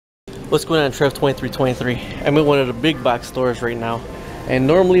What's going on, Trev2323? I'm in one of the big box stores right now, and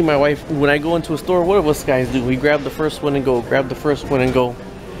normally my wife, when I go into a store, what do us guys do? We grab the first one and go, grab the first one and go.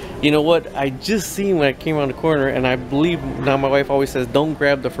 You know what? I just seen when I came around the corner, and I believe now my wife always says don't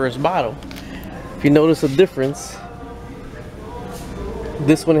grab the first bottle. If you notice a difference,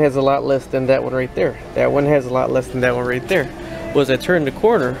 this one has a lot less than that one right there. That one has a lot less than that one right there. Well, as I turned the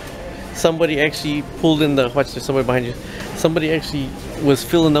corner, somebody actually pulled in the, watch, there's somebody behind you. Somebody actually was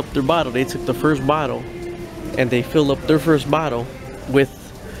filling up their bottle. They took the first bottle and they filled up their first bottle with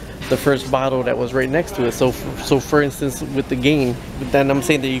the first bottle that was right next to it. So for instance, with the game, then I'm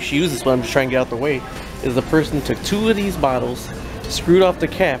saying that you should use this one, I'm just trying to get out the way, is the person took 2 of these bottles, screwed off the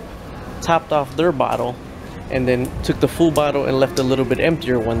cap, topped off their bottle, and then took the full bottle and left a little bit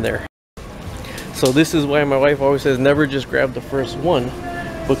emptier one there. So this is why my wife always says never just grab the first one,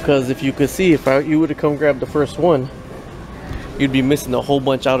 because if you could see, if you would have come grab the first one, you'd be missing a whole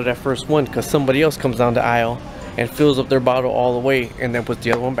bunch out of that first one, because somebody else comes down the aisle and fills up their bottle all the way and then puts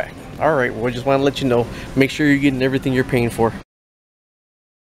the other one back. All right, well, I just want to let you know, make sure you're getting everything you're paying for.